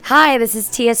Hi, this is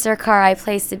Tia Sircar. I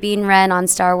play Sabine Wren on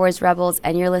Star Wars Rebels,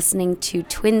 and you're listening to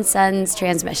Twin Suns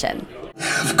Transmission.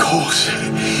 Of course,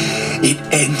 it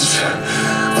ends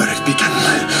where it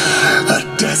began,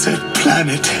 a desert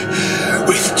planet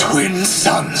with twin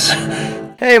suns.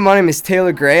 Hey, my name is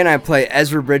Taylor Gray, and I play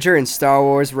Ezra Bridger in Star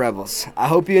Wars Rebels. I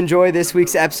hope you enjoy this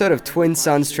week's episode of Twin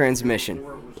Suns Transmission.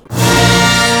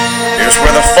 Here's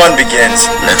where the fun begins.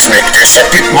 Let's make this a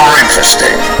bit more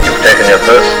interesting. You've taken your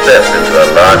first step into a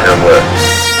larger world.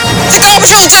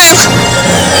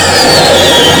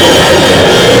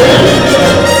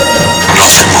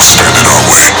 Nothing will stand in our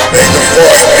way. May the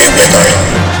Force be with us.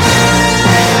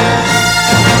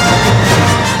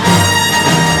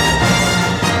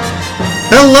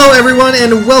 Hello everyone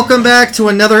and welcome back to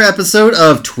another episode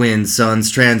of Twin Suns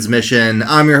Transmission.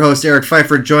 I'm your host Eric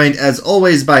Pfeiffer, joined as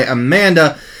always by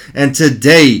Amanda, and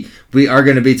today we are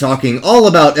going to be talking all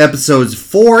about episodes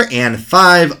 4 and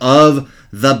 5 of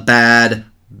The Bad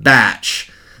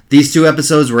Batch. These two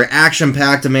episodes were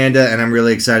action-packed, Amanda, and I'm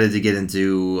really excited to get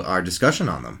into our discussion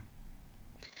on them.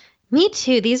 Me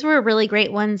too. These were really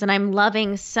great ones, and I'm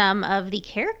loving some of the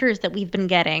characters that we've been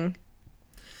getting.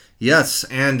 Yes,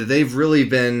 and they've really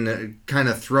been kind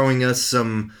of throwing us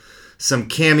some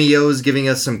cameos, giving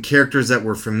us some characters that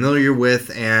we're familiar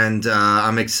with, and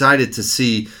I'm excited to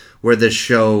see where this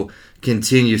show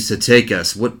continues to take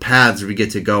us, what paths we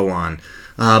get to go on.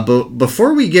 But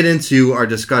before we get into our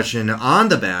discussion on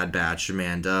The Bad Batch,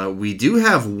 Amanda, we do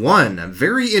have one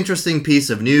very interesting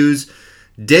piece of news.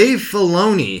 Dave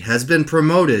Filoni has been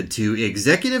promoted to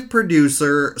executive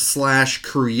producer /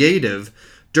 creative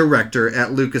director at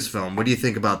Lucasfilm. What do you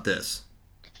think about this?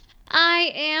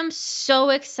 I am so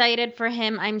excited for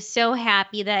him. I'm so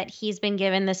happy that he's been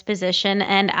given this position,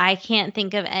 and I can't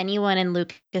think of anyone in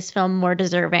Lucasfilm more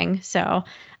deserving. So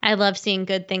I love seeing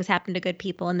good things happen to good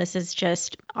people, and this is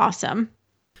just awesome.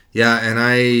 Yeah, and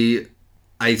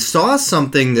I saw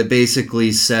something that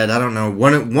basically said, I don't know,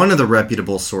 one of the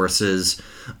reputable sources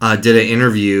did an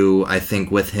interview, I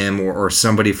think, with him or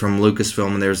somebody from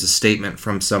Lucasfilm, and there's a statement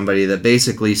from somebody that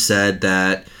basically said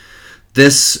that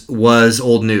this was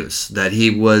old news, that he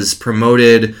was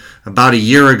promoted about a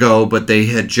year ago, but they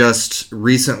had just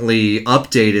recently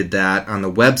updated that on the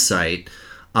website.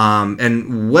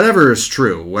 And whatever is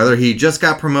true, whether he just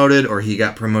got promoted or he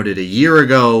got promoted a year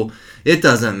ago, it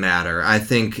doesn't matter. I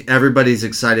think everybody's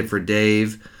excited for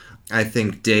Dave. I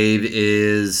think Dave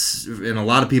is, in a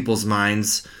lot of people's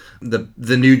minds, the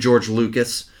new George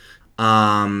Lucas. He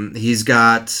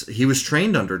was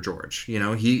trained under George. You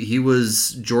know, he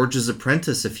was George's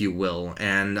apprentice, if you will.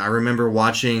 And I remember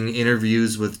watching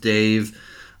interviews with Dave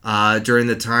during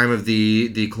the time of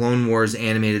the Clone Wars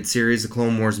animated series, the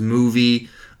Clone Wars movie,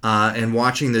 and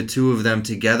watching the two of them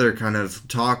together kind of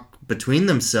talk between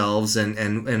themselves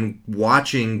and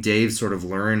watching Dave sort of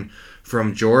learn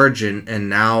from George, and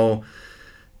now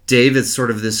Dave is sort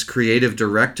of this creative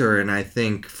director, and I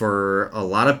think for a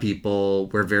lot of people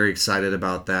we're very excited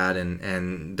about that,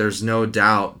 and there's no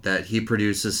doubt that he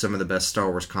produces some of the best Star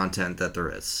Wars content that there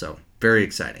is, so very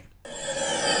exciting.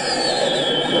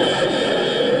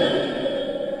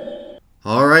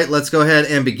 All right, let's go ahead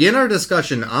and begin our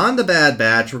discussion on The Bad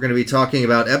Batch. We're going to be talking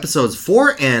about episodes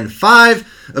 4 and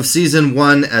 5 of Season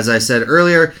 1, as I said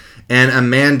earlier. And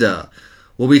Amanda,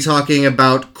 we'll be talking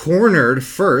about Cornered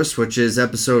first, which is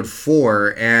episode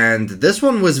 4. And this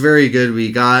one was very good.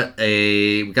 We got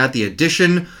the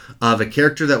addition of a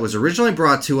character that was originally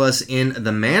brought to us in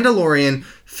The Mandalorian,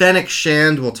 Fennec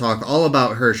Shand. We'll talk all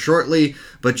about her shortly.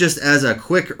 But just as a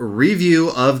quick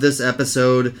review of this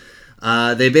episode,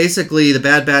 the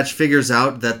Bad Batch figures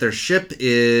out that their ship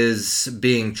is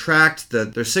being tracked,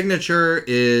 that their signature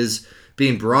is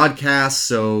being broadcast,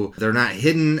 so they're not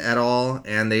hidden at all,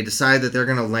 and they decide that they're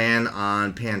going to land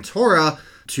on Pantora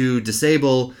to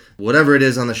disable whatever it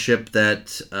is on the ship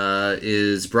that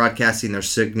is broadcasting their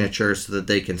signature so that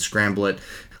they can scramble it.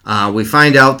 We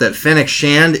find out that Fennec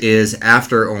Shand is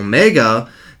after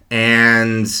Omega,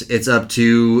 and it's up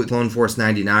to Clone Force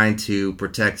 99 to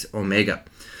protect Omega.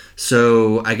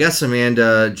 So I guess,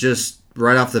 Amanda, just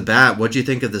right off the bat, what do you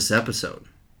think of this episode?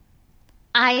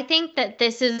 I think that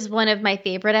this is one of my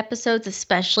favorite episodes,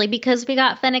 especially because we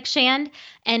got Fennec Shand,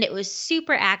 and it was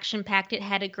super action-packed. It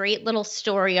had a great little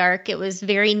story arc. It was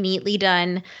very neatly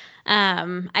done.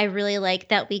 I really like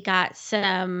that we got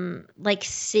some,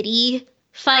 city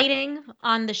fighting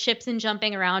on the ships and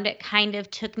jumping around. It kind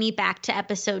of took me back to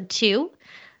episode 2.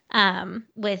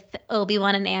 with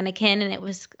Obi-Wan and Anakin, and it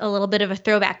was a little bit of a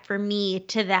throwback for me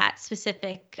to that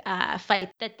specific fight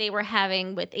that they were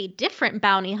having with a different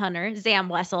bounty hunter, Zam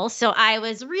Wessel. So I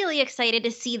was really excited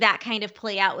to see that kind of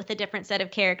play out with a different set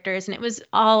of characters, and it was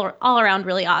all around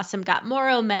really awesome. Got more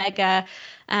Omega,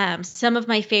 some of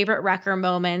my favorite Wrecker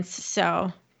moments.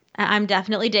 So I'm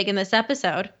definitely digging this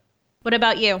episode. What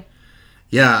about you?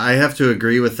 Yeah, I have to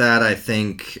agree with that. I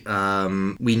think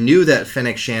we knew that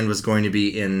Fennec Shand was going to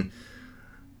be in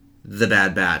The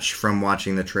Bad Batch from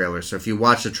watching the trailer. So if you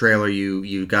watch the trailer,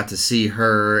 you got to see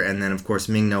her, and then of course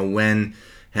Ming-Na Wen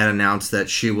had announced that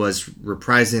she was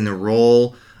reprising the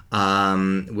role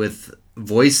with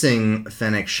voicing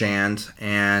Fennec Shand,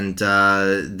 and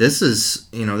this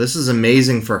is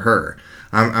amazing for her.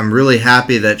 I'm really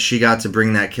happy that she got to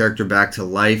bring that character back to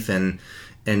life, and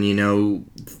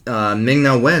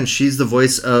Ming-Na Wen, she's the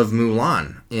voice of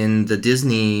Mulan in the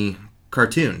Disney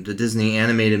cartoon, the Disney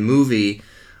animated movie,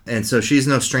 and so she's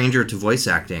no stranger to voice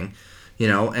acting,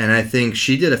 and I think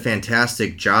she did a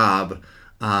fantastic job.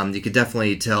 You could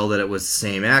definitely tell that it was the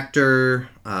same actor,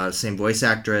 same voice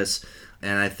actress,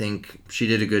 and I think she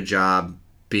did a good job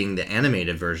being the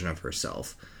animated version of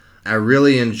herself. I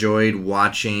really enjoyed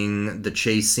watching the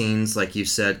chase scenes, like you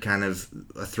said, kind of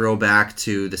a throwback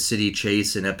to the city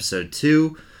chase in episode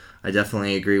 2. I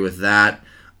definitely agree with that.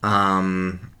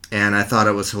 And I thought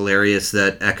it was hilarious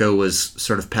that Echo was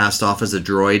sort of passed off as a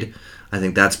droid. I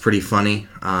think that's pretty funny.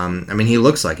 He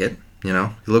looks like it, he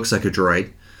looks like a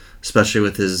droid, especially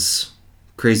with his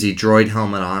crazy droid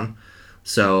helmet on.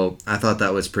 So I thought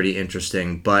that was pretty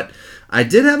interesting. But I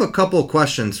did have a couple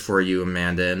questions for you,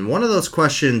 Amanda. And one of those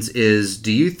questions is,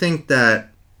 do you think that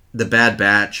the Bad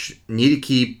Batch need to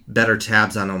keep better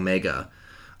tabs on Omega?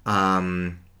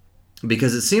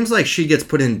 Because it seems like she gets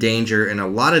put in danger in a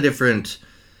lot of different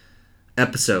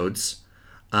episodes.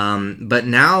 But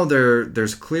now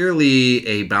there's clearly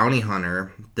a bounty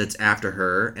hunter that's after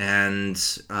her. And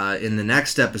in the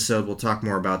next episode, we'll talk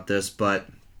more about this, but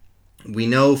we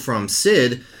know from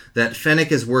Sid that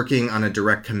Fennec is working on a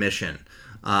direct commission,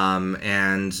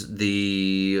 and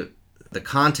the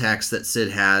contacts that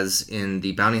Sid has in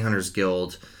the Bounty Hunters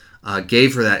Guild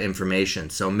gave her that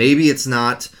information. So maybe it's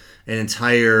not the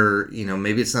entire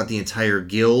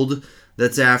guild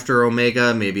that's after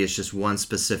Omega. Maybe it's just one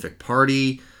specific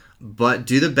party. But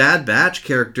do the Bad Batch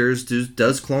characters,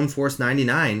 does Clone Force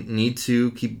 99 need to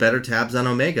keep better tabs on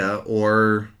Omega,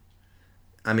 or...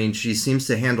 she seems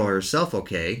to handle herself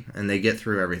okay, and they get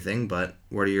through everything, but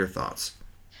what are your thoughts?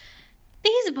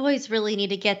 These boys really need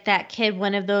to get that kid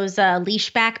one of those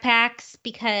leash backpacks,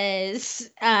 because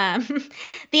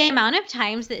the amount of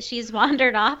times that she's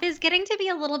wandered off is getting to be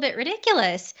a little bit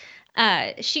ridiculous.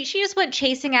 She just went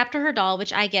chasing after her doll,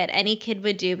 which I get, any kid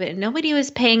would do, but nobody was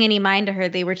paying any mind to her.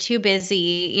 They were too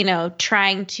busy,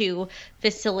 trying to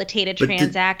facilitate a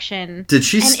transaction. Did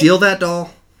she steal that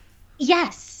doll?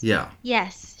 Yes. Yeah.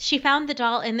 Yes. She found the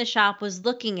doll in the shop, was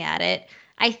looking at it.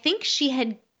 I think she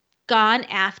had gone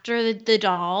after the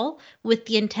doll with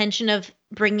the intention of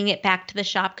bringing it back to the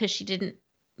shop because she didn't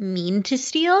mean to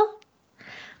steal.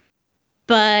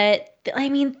 But,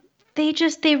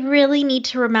 they really need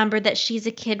to remember that she's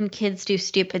a kid and kids do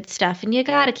stupid stuff, and you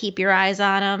got to keep your eyes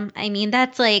on them.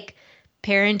 That's like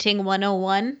parenting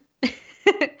 101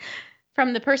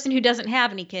 from the person who doesn't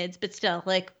have any kids, but still,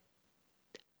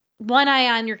 one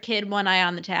eye on your kid, one eye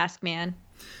on the task, man.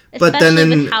 Especially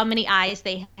with how many eyes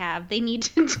they have. They need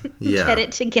to get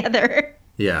it together.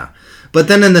 Yeah. But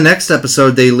then in the next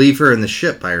episode, they leave her in the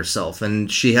ship by herself,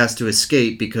 and she has to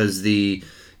escape because the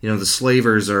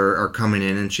slavers are coming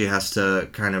in, and she has to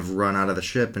kind of run out of the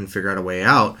ship and figure out a way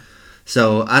out.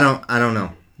 So I don't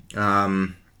know.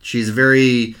 She's a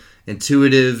very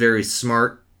intuitive, very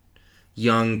smart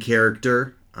young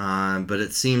character, but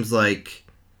it seems like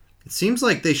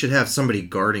they should have somebody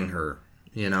guarding her,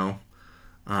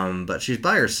 but she's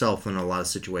by herself in a lot of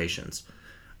situations.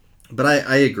 But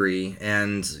I agree,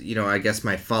 and, I guess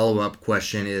my follow-up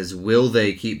question is, will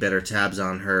they keep better tabs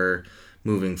on her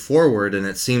moving forward? And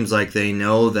it seems like they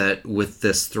know that with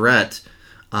this threat,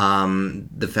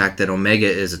 the fact that Omega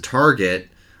is a target,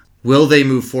 will they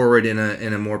move forward in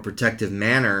a more protective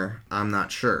manner? I'm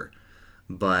not sure.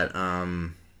 But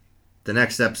the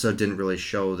next episode didn't really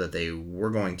show that they were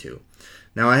going to.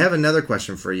 Now, I have another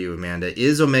question for you, Amanda.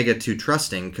 Is Omega too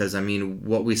trusting? Because,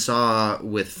 what we saw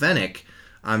with Fennec,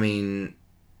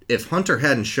 if Hunter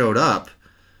hadn't showed up,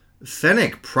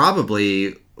 Fennec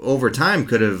probably, over time,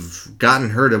 could have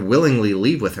gotten her to willingly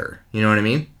leave with her. You know what I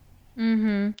mean?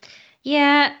 Mm-hmm.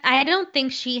 Yeah, I don't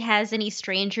think she has any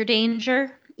stranger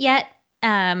danger yet.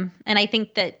 And I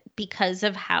think that because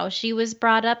of how she was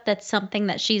brought up. That's something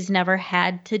that she's never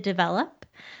had to develop.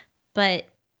 But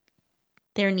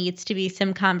there needs to be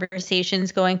some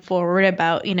conversations going forward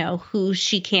about, who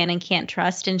she can and can't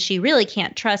trust. And she really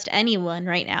can't trust anyone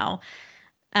right now,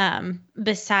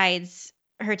 besides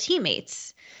her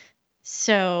teammates.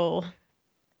 So,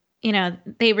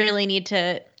 they really need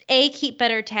to A, keep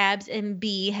better tabs, and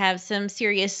B, have some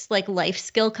serious life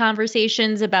skill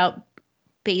conversations about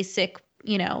basic,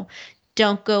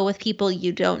 don't go with people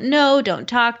you don't know. Don't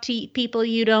talk to people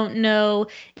you don't know.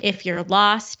 If you're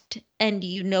lost and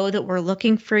you know that we're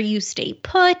looking for you, stay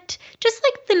put. Just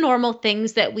like the normal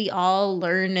things that we all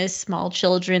learn as small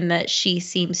children that she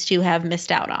seems to have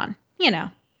missed out on,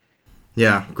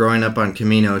 Yeah, growing up on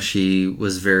Camino, she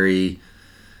was very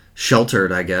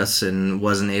sheltered, I guess, and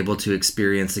wasn't able to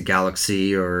experience the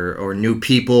galaxy or new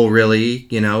people, really.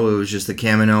 It was just the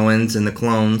Kaminoans and the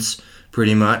clones,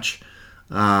 pretty much.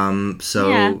 Now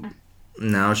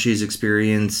she's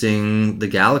experiencing the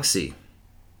galaxy.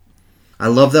 I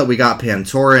love that we got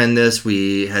Pantora in this.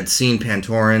 We had seen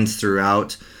Pantorans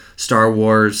throughout Star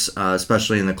Wars,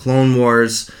 especially in the Clone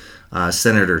Wars.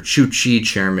 Senator Chuchi,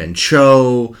 Chairman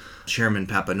Cho, Chairman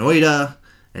Papanoida,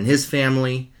 and his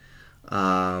family.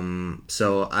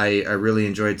 So I really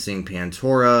enjoyed seeing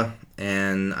Pantora,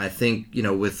 and I think,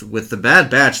 with the Bad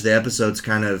Batch, the episodes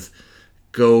kind of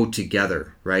go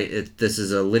together, right? This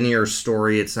is a linear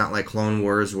story. It's not like Clone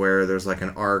Wars where there's like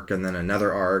an arc and then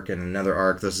another arc and another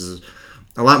arc. This is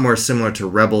a lot more similar to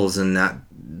Rebels in that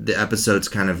the episodes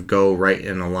kind of go right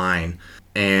in a line.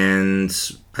 And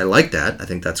I like that. I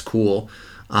think that's cool.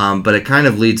 But it kind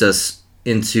of leads us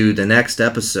into the next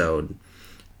episode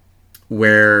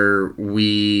where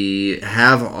we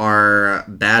have our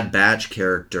Bad Batch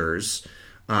characters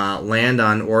land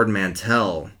on Ord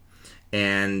Mantell.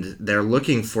 And they're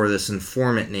looking for this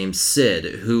informant named Sid,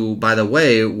 who, by the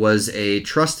way, was a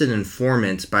trusted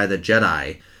informant by the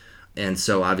Jedi. And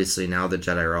so, obviously, now the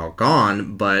Jedi are all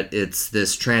gone, but it's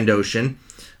this Trandoshan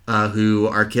who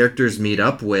our characters meet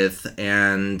up with.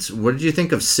 And what did you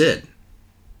think of Sid?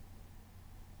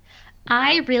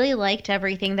 I really liked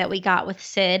everything that we got with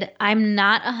Sid. I'm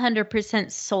not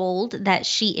 100% sold that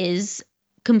she is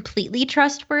completely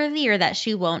trustworthy or that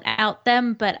she won't out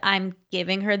them, but I'm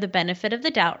giving her the benefit of the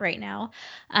doubt right now.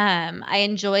 I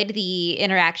enjoyed the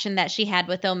interaction that she had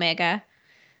with Omega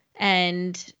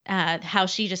and how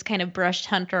she just kind of brushed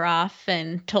Hunter off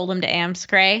and told him to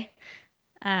Amscray.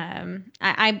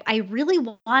 I really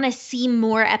want to see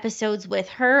more episodes with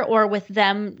her or with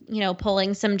them,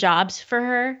 pulling some jobs for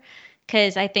her,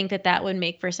 because I think that would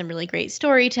make for some really great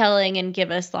storytelling and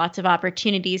give us lots of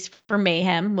opportunities for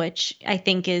mayhem, which I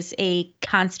think is a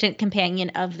constant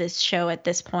companion of this show at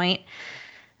this point.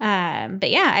 But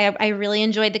yeah, I really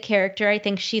enjoyed the character. I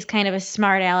think she's kind of a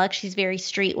smart aleck. She's very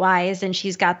streetwise and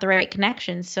she's got the right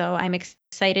connections. So I'm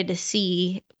excited to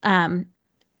see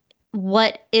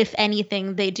what, if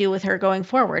anything, they do with her going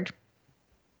forward.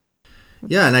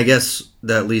 Yeah, and I guess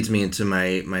that leads me into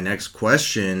my next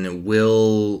question.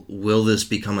 Will this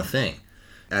become a thing?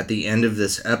 At the end of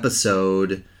this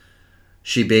episode,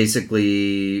 she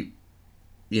basically,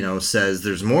 says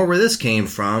there's more where this came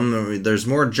from. There's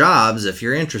more jobs if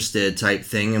you're interested type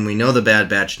thing. And we know the Bad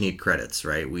Batch need credits,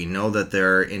 right? We know that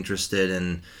they're interested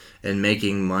in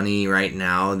making money right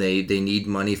now. They need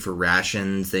money for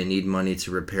rations. They need money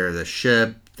to repair the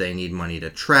ship. They need money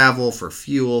to travel, for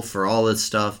fuel, for all this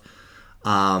stuff.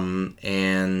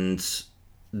 And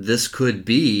this could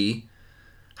be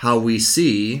how we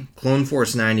see Clone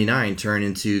Force 99 turn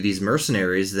into these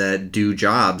mercenaries that do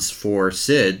jobs for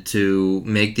Sid to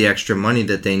make the extra money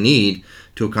that they need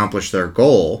to accomplish their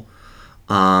goal.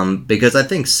 Because I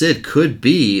think Sid could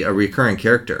be a recurring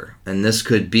character, and this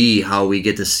could be how we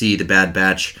get to see the Bad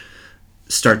Batch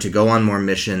start to go on more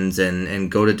missions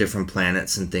and go to different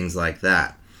planets and things like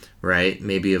that, right?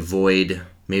 Maybe avoid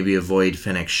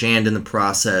Fennec Shand in the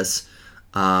process,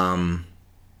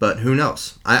 but who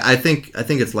knows? I think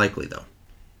it's likely though.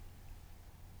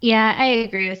 Yeah, I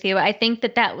agree with you. I think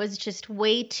that was just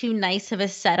way too nice of a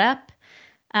setup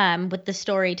with the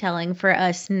storytelling for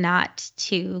us not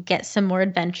to get some more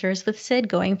adventures with Sid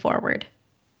going forward.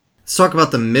 Let's talk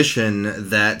about the mission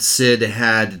that Sid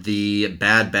had the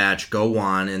Bad Batch go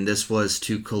on, and this was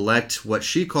to collect what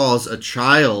she calls a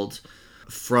child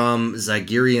from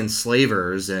Zygerian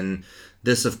slavers. And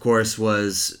this, of course,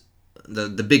 was the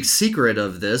big secret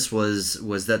of this was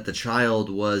that the child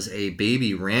was a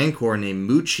baby Rancor named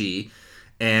Muchi,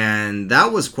 and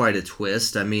that was quite a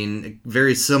twist. I mean,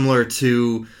 very similar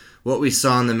to what we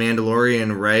saw in The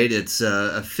Mandalorian, right? It's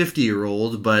a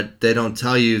 50-year-old, but they don't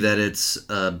tell you that it's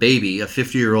a baby, a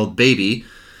 50-year-old baby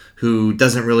who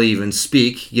doesn't really even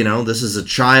speak. You know, this is a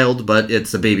child, but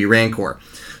it's a baby Rancor.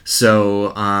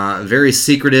 So very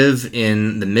secretive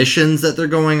in the missions that they're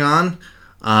going on.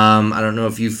 I don't know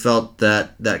if you felt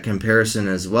that comparison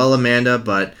as well, Amanda,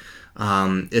 but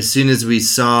as soon as we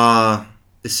saw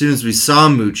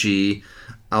Muchi,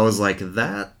 I was like,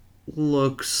 that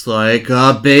looks like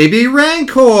a baby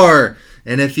Rancor.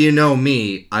 And if you know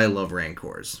me, I love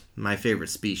Rancors. My favorite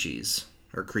species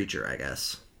or creature, I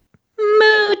guess.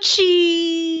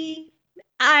 Moochie!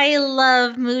 I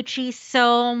love Moochie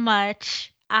so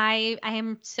much. I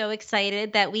am so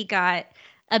excited that we got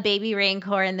a baby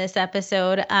Rancor in this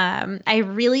episode. I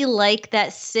really like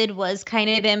that Sid was kind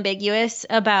of ambiguous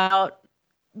about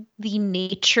the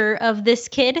nature of this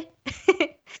kid.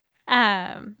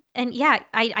 And yeah,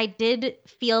 I did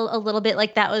feel a little bit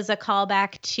like that was a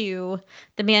callback to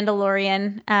The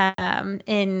Mandalorian,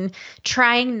 in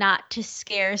trying not to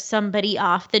scare somebody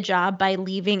off the job by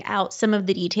leaving out some of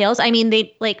the details. I mean,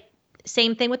 they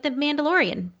same thing with The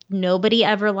Mandalorian. Nobody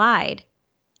ever lied,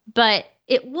 but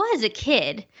it was a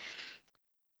kid.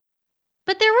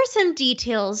 But there were some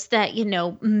details that,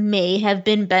 may have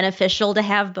been beneficial to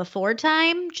have before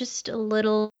time. Just a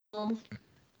little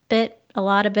bit, a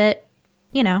lot of it,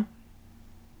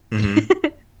 Mm-hmm.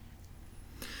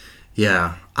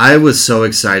 Yeah, I was so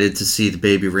excited to see the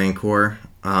baby Rancor.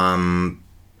 I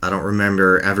don't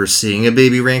remember ever seeing a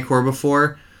baby Rancor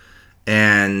before.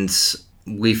 And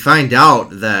we find out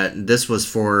that this was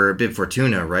for Bib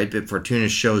Fortuna, right? Bib Fortuna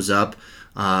shows up,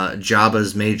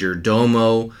 Jabba's major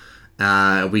domo.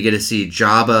 We get to see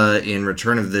Jabba in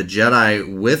Return of the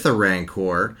Jedi with a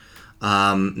Rancor.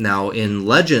 Now, in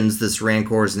Legends, this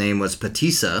Rancor's name was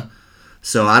Patissa.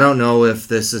 So I don't know if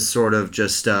this is sort of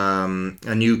just a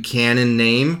new canon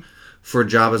name for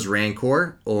Jabba's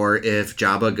Rancor, or if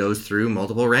Jabba goes through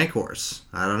multiple Rancors.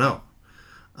 I don't know.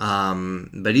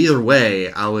 But either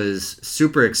way, I was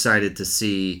super excited to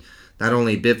see not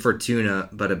only Bib Fortuna,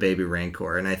 but a baby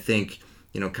Rancor. And I think,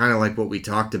 kind of like what we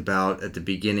talked about at the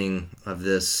beginning of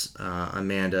this,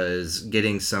 Amanda, is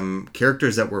getting some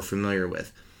characters that we're familiar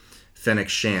with. Fennec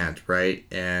Shand, right?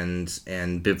 And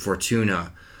Bib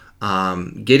Fortuna.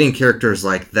 Getting characters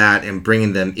like that and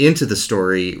bringing them into the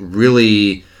story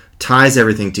really ties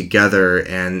everything together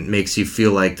and makes you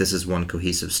feel like this is one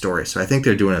cohesive story. So I think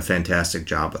they're doing a fantastic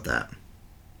job with that.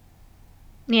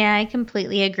 Yeah, I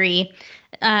completely agree.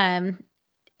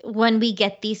 When we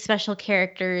get these special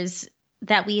characters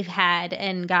that we've had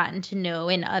and gotten to know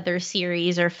in other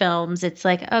series or films, it's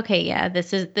like, okay, yeah,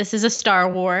 this is a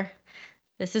Star Wars.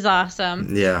 This is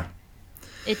awesome. Yeah.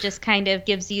 It just kind of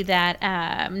gives you that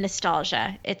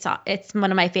nostalgia. It's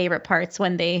one of my favorite parts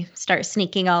when they start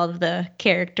sneaking all of the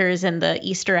characters and the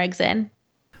Easter eggs in.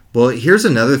 Well, here's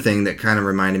another thing that kind of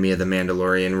reminded me of The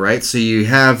Mandalorian, right? So you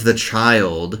have the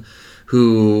child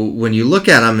who, when you look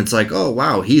at him, it's like, oh,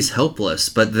 wow, he's helpless.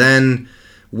 But then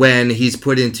when he's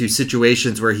put into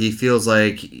situations where he feels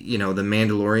like, the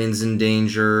Mandalorian's in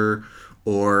danger,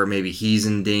 or maybe he's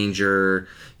in danger,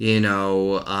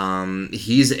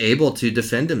 he's able to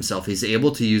defend himself. He's able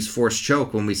to use Force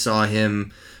Choke when we saw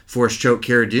him Force Choke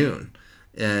Cara Dune,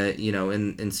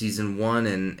 in season 1.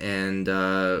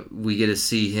 And we get to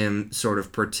see him sort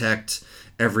of protect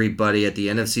everybody at the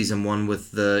end of season 1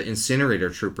 with the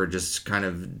incinerator trooper just kind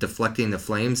of deflecting the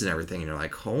flames and everything. And you're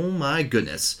like, oh my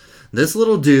goodness, this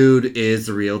little dude is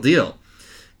the real deal.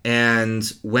 And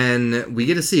when we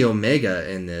get to see Omega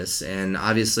in this, and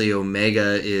obviously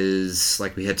Omega is,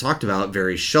 like we had talked about,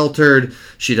 very sheltered.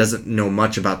 She doesn't know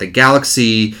much about the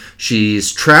galaxy.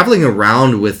 She's traveling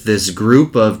around with this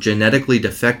group of genetically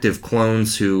defective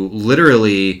clones who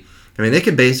literally, they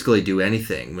can basically do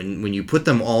anything. When you put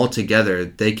them all together,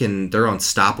 they're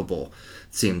unstoppable,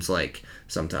 it seems like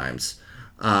sometimes.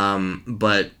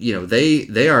 But,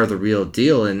 they are the real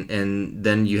deal, and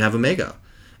then you have Omega.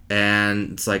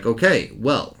 And it's like, okay,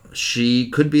 well, she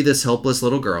could be this helpless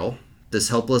little girl, this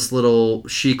helpless little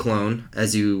she-clone,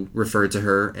 as you referred to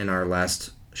her in our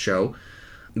last show.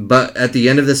 But at the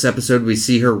end of this episode, we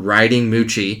see her riding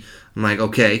Muchi. I'm like,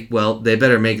 okay, well, they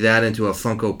better make that into a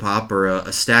Funko Pop or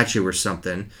a statue or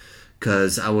something,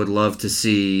 because I would love to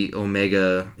see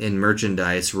Omega in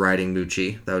merchandise riding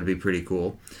Muchi. That would be pretty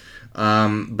cool.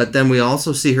 But then we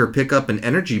also see her pick up an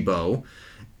energy bow,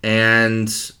 and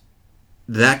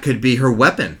that could be her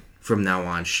weapon from now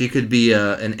on. She could be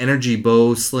an energy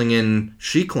bow slinging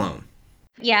she-clone.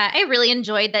 Yeah, I really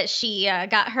enjoyed that she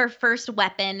got her first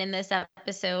weapon in this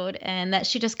episode, and that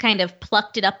she just kind of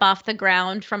plucked it up off the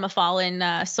ground from a fallen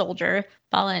soldier,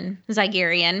 fallen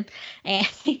Zygerian,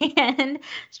 and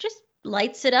just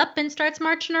lights it up and starts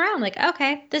marching around like,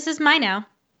 okay, this is mine now.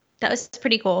 That was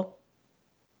pretty cool.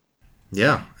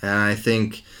 Yeah, and I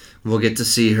think we'll get to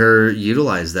see her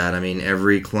utilize that. I mean,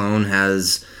 every clone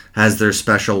has their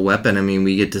special weapon. I mean,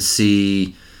 we get to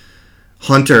see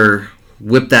Hunter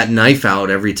whip that knife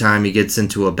out every time he gets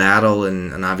into a battle,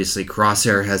 and obviously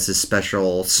Crosshair has his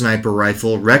special sniper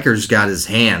rifle. Wrecker's got his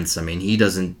hands. I mean, he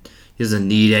doesn't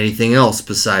need anything else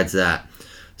besides that.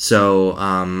 So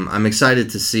I'm excited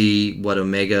to see what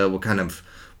kind of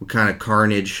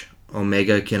carnage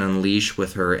Omega can unleash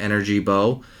with her energy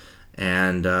bow,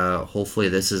 and hopefully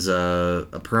this is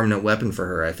a permanent weapon for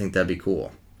her. I think that'd be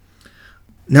cool.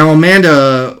 Now,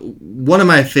 Amanda, one of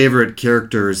my favorite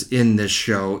characters in this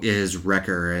show is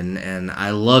Wrecker, and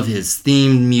I love his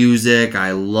theme music,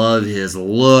 I love his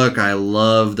look, I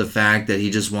love the fact that he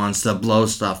just wants to blow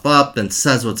stuff up and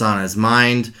says what's on his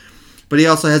mind, but he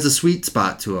also has a sweet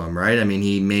spot to him, right? I mean,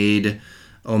 he made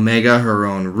Omega her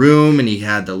own room, and he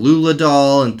had the Lula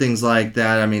doll and things like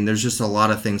that. I mean, there's just a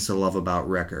lot of things to love about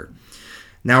Wrecker.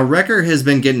 Now, Wrecker has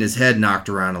been getting his head knocked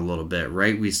around a little bit,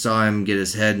 right? We saw him get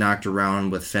his head knocked around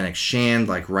with Fennec Shand,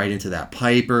 like right into that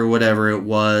pipe or whatever it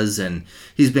was, and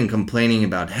he's been complaining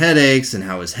about headaches and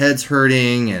how his head's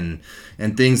hurting and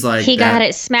things like that. He got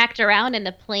it smacked around in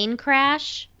the plane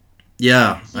crash.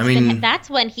 Yeah, I mean... that's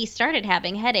when he started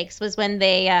having headaches, was when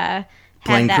they had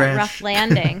plane that crash? rough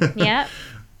landing. Yep.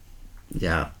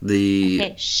 Yeah,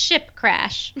 ship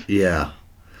crash. Yeah.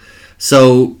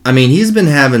 So, I mean, he's been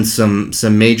having some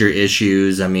major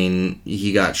issues. I mean,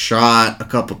 he got shot a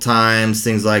couple times,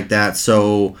 things like that.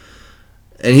 So,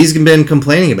 and he's been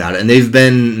complaining about it. And they've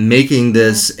been making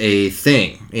this a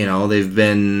thing. You know, they've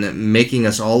been making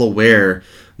us all aware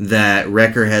that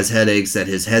Wrecker has headaches, that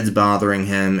his head's bothering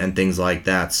him, and things like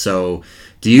that. So,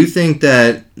 do you think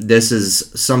that this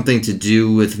is something to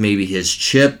do with maybe his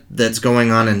chip that's going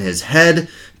on in his head?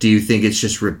 Do you think it's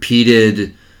just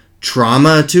repeated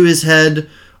trauma to his head,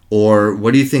 or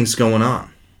what do you think's going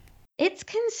on? It's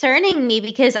concerning me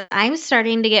because I'm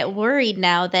starting to get worried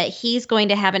now that he's going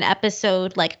to have an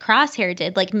episode like Crosshair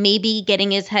did, like maybe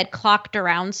getting his head clocked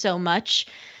around so much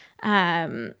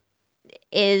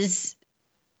is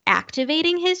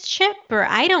activating his chip, or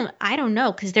I don't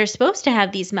know, because they're supposed to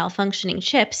have these malfunctioning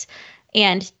chips,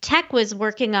 and Tech was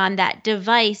working on that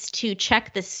device to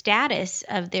check the status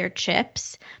of their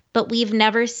chips. But we've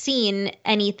never seen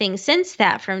anything since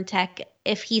that from Tech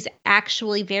if he's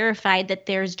actually verified that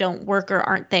theirs don't work or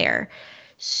aren't there.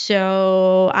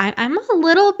 So I'm a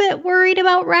little bit worried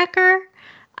about Wrecker.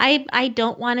 I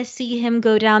don't want to see him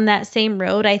go down that same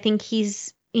road. I think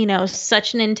he's,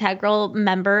 such an integral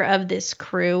member of this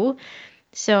crew.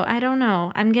 So I don't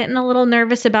know. I'm getting a little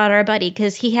nervous about our buddy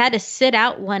because he had to sit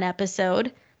out one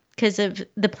episode because of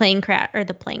the plane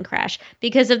crash,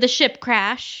 because of the ship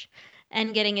crash.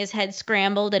 And getting his head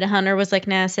scrambled, and Hunter was like,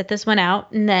 nah, sit this one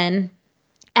out. And then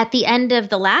at the end of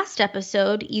the last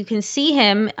episode, you can see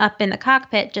him up in the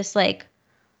cockpit just like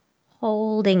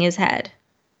holding his head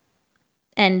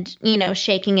and,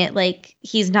 shaking it like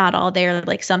he's not all there,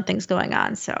 like something's going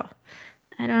on. So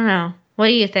I don't know. What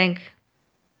do you think?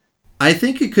 I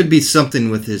think it could be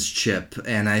something with his chip,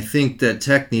 and I think that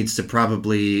Tech needs to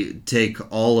probably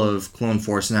take all of Clone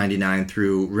Force 99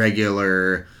 through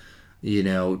regular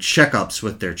checkups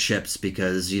with their chips,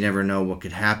 because you never know what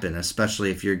could happen,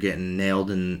 especially if you're getting nailed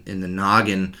in the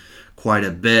noggin quite a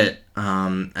bit.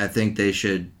 I think they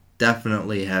should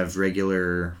definitely have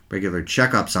regular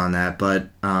checkups on that. But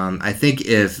I think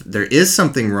if there is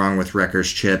something wrong with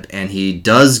Wrecker's chip and he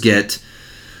does get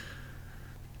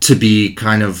to be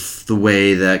kind of the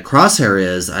way that Crosshair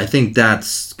is, I think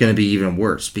that's going to be even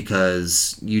worse,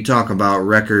 because you talk about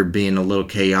Wrecker being a little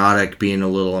chaotic, being a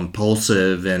little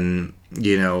impulsive, and,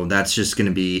 that's just going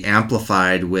to be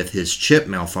amplified with his chip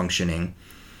malfunctioning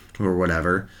or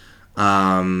whatever.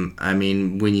 I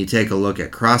mean, when you take a look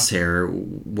at Crosshair,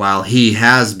 while he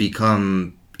has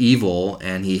become evil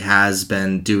and he has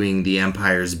been doing the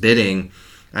Empire's bidding,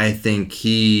 I think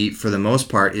he, for the most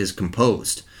part, is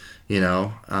composed. He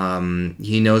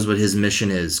knows what his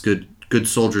mission is. Good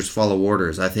soldiers follow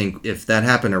orders. I think if that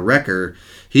happened to Wrecker,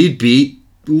 he'd beat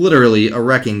literally a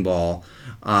wrecking ball,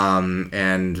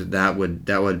 and that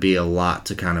would be a lot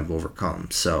to kind of overcome.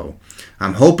 So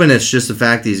I'm hoping it's just the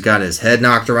fact that he's got his head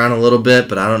knocked around a little bit,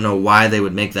 but I don't know why they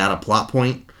would make that a plot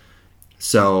point.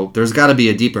 So there's got to be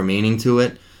a deeper meaning to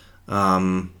it.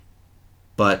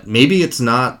 But maybe it's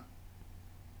not.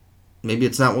 Maybe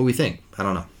it's not what we think. I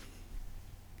don't know.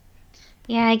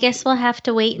 Yeah, I guess we'll have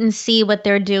to wait and see what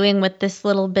they're doing with this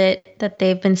little bit that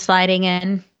they've been sliding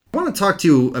in. I want to talk to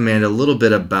you, Amanda, a little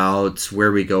bit about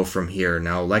where we go from here.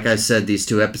 Now, like I said, these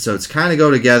two episodes kind of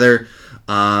go together.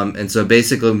 And so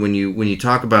basically, when you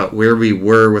talk about where we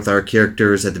were with our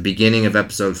characters at the beginning of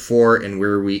episode 4 and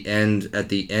where we end at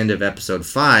the end of episode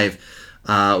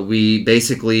 5, we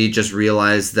basically just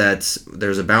realized that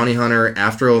there's a bounty hunter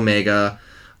after Omega,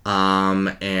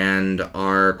 and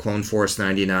our Clone Force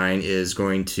 99 is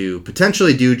going to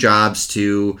potentially do jobs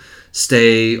to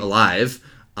stay alive,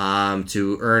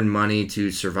 to earn money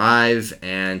to survive,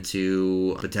 and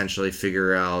to potentially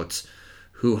figure out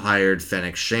who hired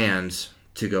Fennec Shand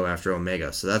to go after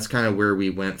Omega. So that's kind of where we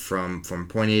went from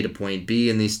point A to point B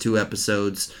in these 2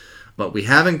 episodes. But we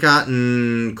haven't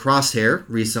gotten Crosshair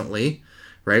recently,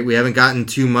 right? We haven't gotten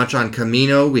too much on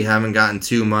Kamino. We haven't gotten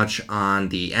too much on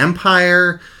the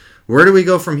Empire. Where do we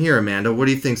go from here, Amanda? What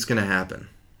do you think's going to happen?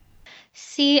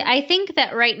 See, I think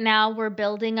that right now we're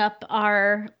building up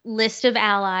our list of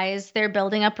allies. They're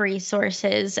building up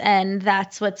resources, and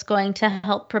that's what's going to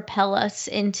help propel us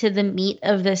into the meat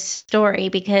of this story,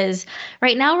 because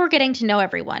right now we're getting to know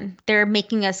everyone. They're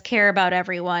making us care about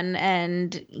everyone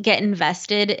and get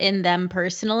invested in them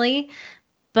personally,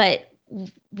 but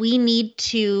we need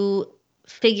to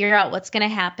figure out what's going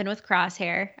to happen with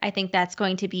Crosshair. I think that's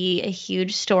going to be a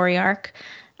huge story arc.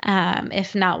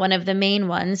 If not one of the main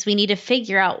ones. We need to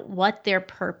figure out what their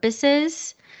purpose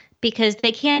is, because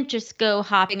they can't just go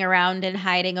hopping around and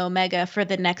hiding Omega for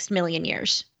the next million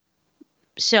years.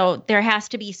 So there has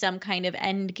to be some kind of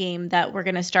end game that we're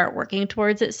going to start working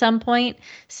towards at some point,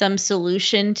 some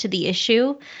solution to the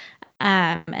issue.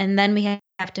 And then we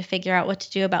have to figure out what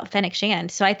to do about Fennec Shand.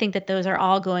 So I think that those are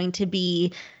all going to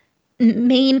be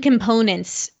main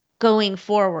components going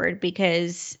forward,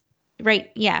 because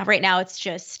right now it's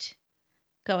just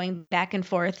going back and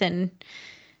forth and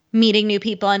meeting new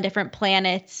people on different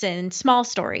planets and small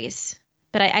stories.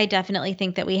 But I definitely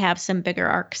think that we have some bigger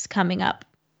arcs coming up.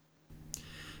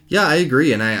 Yeah, I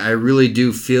agree. And I really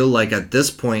do feel like at this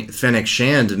point, Fennec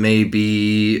Shand may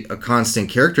be a constant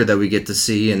character that we get to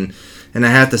see. And I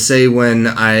have to say, when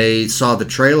I saw the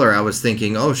trailer, I was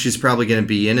thinking, oh, she's probably going to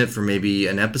be in it for maybe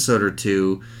an episode or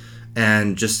two,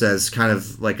 and just as kind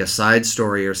of like a side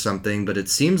story or something. But it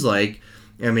seems like,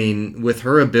 I mean, with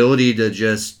her ability to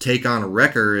just take on a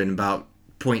Wrecker in about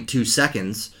 0.2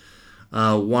 seconds,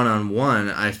 one-on-one,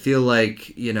 I feel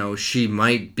like, she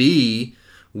might be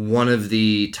one of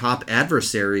the top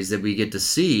adversaries that we get to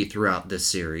see throughout this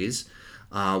series,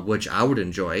 which I would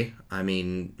enjoy. I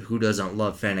mean, who doesn't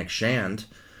love Fennec Shand?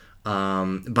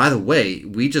 By the way,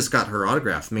 we just got her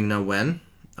autograph, Ming-Na Wen.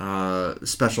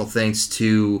 Special thanks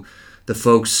to the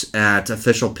folks at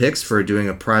Official Picks for doing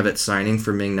a private signing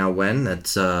for Ming-Na Wen.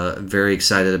 That's very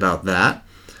excited about that.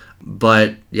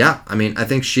 But yeah, I mean, I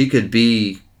think she could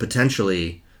be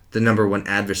potentially the number one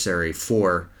adversary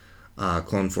for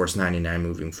Clone Force 99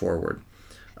 moving forward.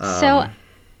 So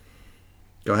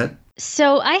go ahead.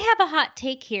 So I have a hot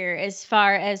take here as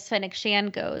far as Fennec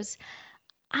Shand goes.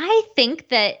 I think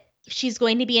that she's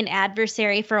going to be an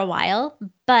adversary for a while,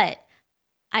 but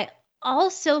I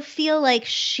also feel like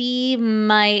she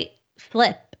might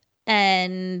flip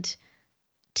and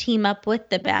team up with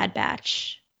the Bad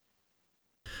Batch.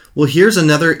 Well, here's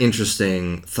another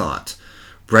interesting thought,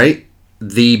 right?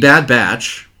 The Bad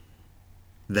Batch,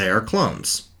 they are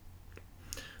clones.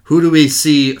 Who do we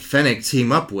see Fennec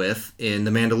team up with in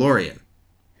The Mandalorian?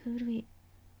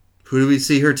 Who do we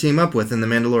see her team up with in The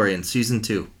Mandalorian, Season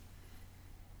 2?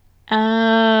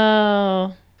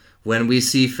 Oh. When we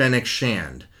see Fennec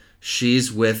Shand,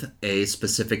 she's with a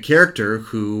specific character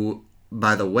who,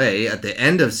 by the way, at the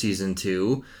end of Season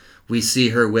 2, we see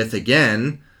her with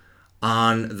again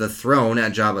on the throne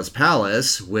at Jabba's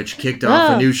palace, which kicked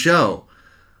off a new show,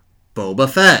 Boba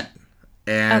Fett.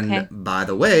 And by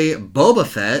the way, Boba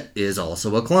Fett is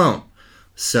also a clone.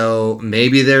 So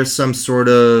maybe there's some sort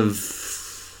of,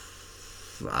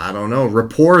 I don't know,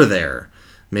 rapport there.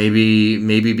 Maybe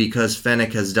because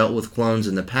Fennec has dealt with clones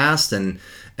in the past, and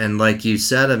like you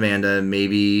said, Amanda,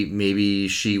 maybe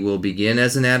she will begin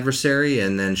as an adversary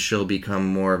and then she'll become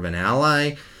more of an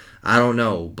ally. I don't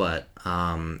know, but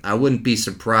I wouldn't be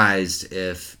surprised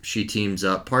if she teams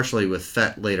up partially with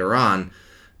Fett later on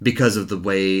because of the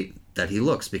way that he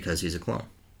looks, because he's a clone.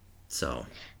 So,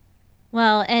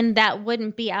 well, and that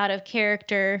wouldn't be out of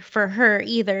character for her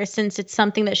either, since it's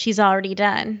something that she's already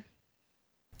done.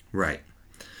 Right.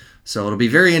 So it'll be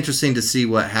very interesting to see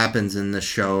what happens in the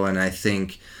show, and I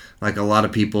think, like, a lot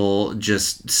of people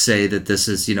just say that this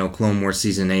is, Clone Wars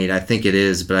Season 8. I think it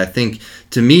is, but I think,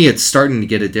 to me, it's starting to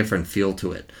get a different feel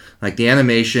to it. Like, the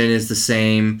animation is the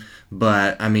same,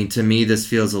 but, I mean, to me, this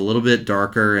feels a little bit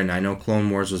darker, and I know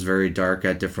Clone Wars was very dark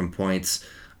at different points,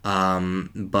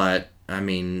 but, I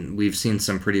mean, we've seen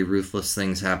some pretty ruthless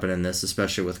things happen in this,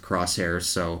 especially with Crosshair.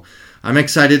 So I'm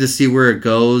excited to see where it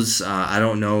goes. I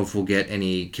don't know if we'll get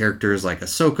any characters like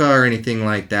Ahsoka or anything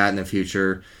like that in the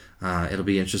future. It'll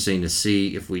be interesting to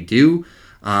see if we do.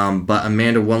 But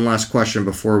Amanda, one last question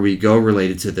before we go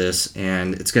related to this,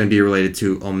 and it's going to be related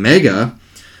to Omega.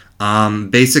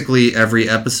 Basically, every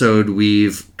episode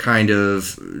we've kind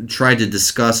of tried to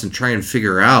discuss and try and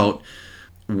figure out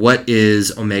what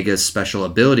is Omega's special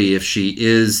ability. If she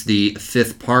is the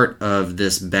fifth part of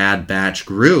this Bad Batch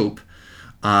group,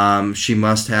 she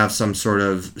must have some sort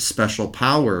of special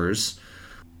powers.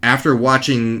 After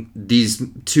watching these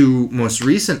two most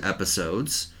recent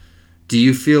episodes, do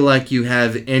you feel like you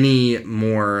have any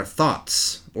more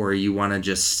thoughts, or you want to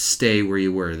just stay where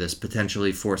you were, this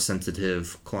potentially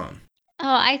Force-sensitive clone? Oh,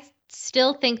 I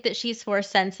still think that she's Force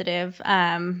sensitive.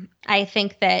 I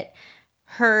think that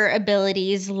her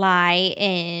abilities lie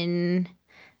in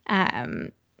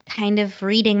kind of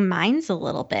reading minds a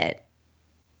little bit.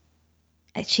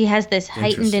 She has this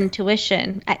heightened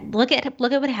intuition. Look at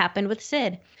what happened with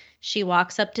Sid. She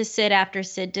walks up to Sid after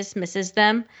Sid dismisses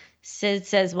them. Sid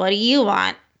says, "What do you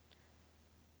want?"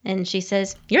 And she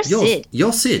says, "You're Sid."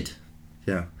 You're Sid.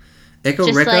 Yeah. Echo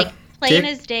Just Rekka, like plain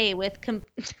as day with...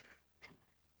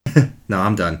 No,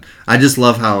 I'm done. I just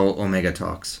love how Omega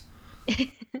talks.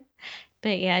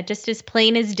 But yeah, just as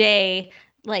plain as day,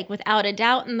 like without a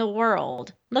doubt in the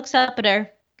world, looks up at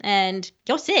her and,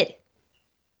 "Yo, Sid."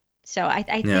 So I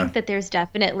think that there's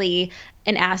definitely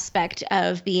an aspect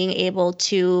of being able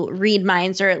to read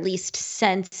minds, or at least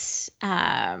sense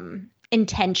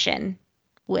intention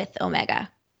with Omega.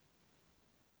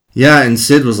 Yeah, and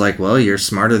Sid was like, "Well, you're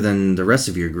smarter than the rest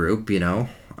of your group, you know."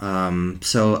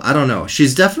 So I don't know.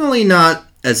 She's definitely not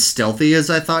as stealthy as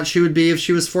I thought she would be if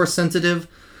she was Force sensitive.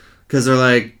 Because they're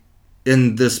like,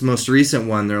 in this most recent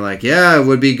one, they're like, "Yeah, it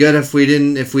would be good if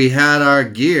we had our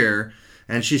gear."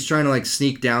 And she's trying to like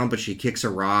sneak down, but she kicks a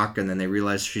rock, and then they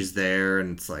realize she's there,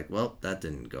 and it's like, well, that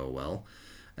didn't go well.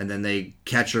 And then they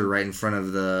catch her right in front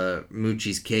of the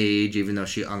Moochie's cage, even though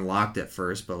she unlocked it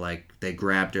first, but like they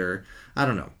grabbed her. I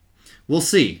don't know. We'll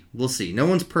see. No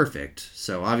one's perfect.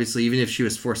 So obviously, even if she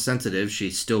was Force sensitive,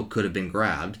 she still could have been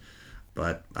grabbed.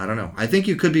 But I don't know. I think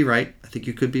you could be right.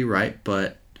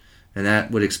 And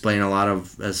that would explain a lot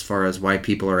of as far as why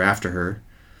people are after her.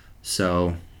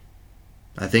 So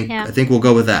I think we'll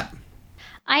go with that.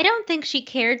 I don't think she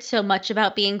cared so much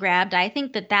about being grabbed. I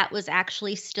think that was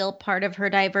actually still part of her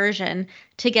diversion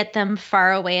to get them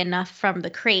far away enough from the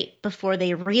crate before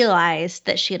they realized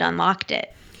that she had unlocked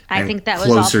it. I think that was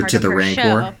all part to of the her Rancor.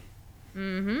 show.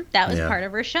 That was part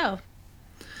of her show.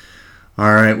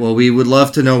 All right. Well, we would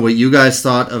love to know what you guys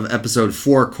thought of episode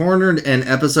 4, Cornered, and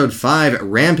episode 5,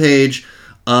 Rampage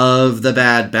of the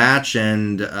Bad Batch.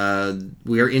 And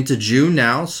we are into June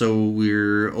now, so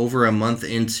we're over a month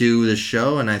into the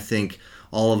show, and I think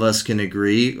all of us can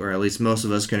agree, or at least most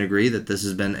of us can agree, that this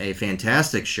has been a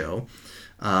fantastic show.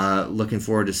 Looking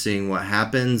forward to seeing what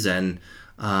happens, and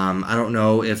I don't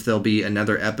know if there'll be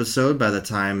another episode by the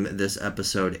time this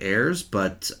episode airs,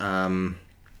 but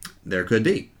there could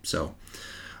be. So,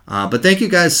 but thank you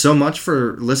guys so much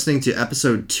for listening to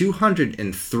episode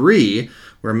 203,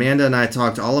 where Amanda and I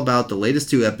talked all about the latest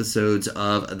 2 episodes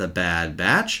of The Bad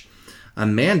Batch.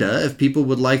 Amanda, if people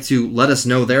would like to let us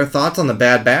know their thoughts on The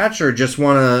Bad Batch, or just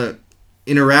want to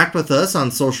interact with us on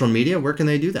social media, where can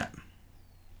they do that?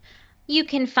 You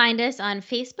can find us on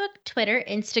Facebook, Twitter,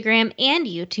 Instagram, and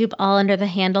YouTube, all under the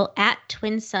handle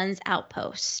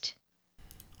 @TwinSonsOutpost.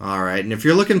 All right, and if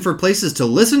you're looking for places to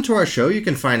listen to our show, you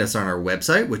can find us on our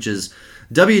website, which is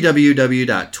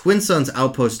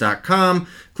www.twinsonsoutpost.com.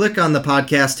 Click on the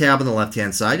podcast tab on the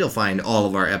left-hand side. You'll find all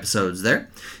of our episodes there.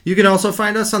 You can also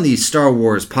find us on the Star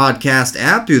Wars Podcast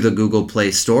app through the Google Play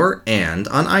Store and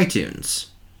on iTunes.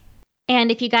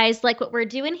 And if you guys like what we're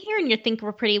doing here and you think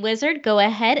we're pretty wizard, go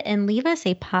ahead and leave us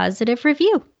a positive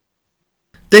review.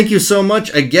 Thank you so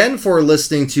much again for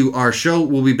listening to our show.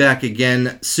 We'll be back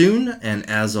again soon. And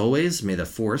as always, may the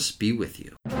Force be with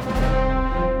you.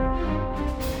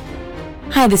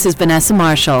 Hi, this is Vanessa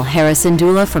Marshall, Harrison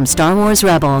Dula from Star Wars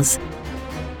Rebels.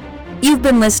 You've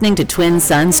been listening to Twin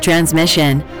Sons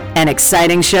Transmission, an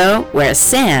exciting show where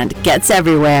sand gets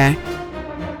everywhere.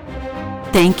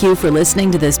 Thank you for listening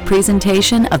to this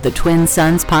presentation of the Twin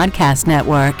Sons Podcast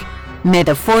Network. May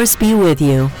the Force be with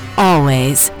you,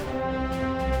 always.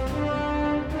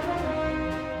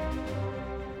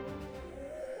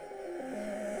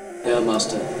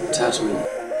 Airmaster, Tatooine.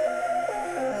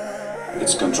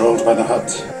 It's controlled by the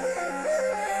Hutt.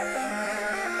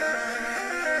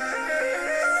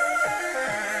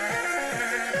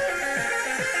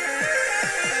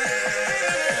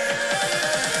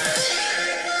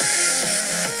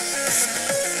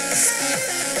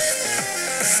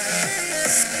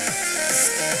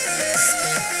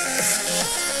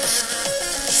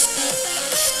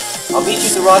 I'll meet you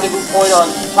at the rendezvous point on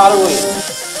Tatooine.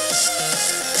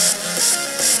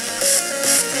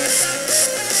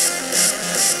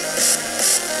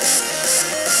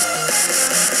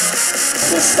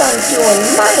 This son's doing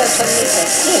murder to me and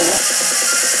King.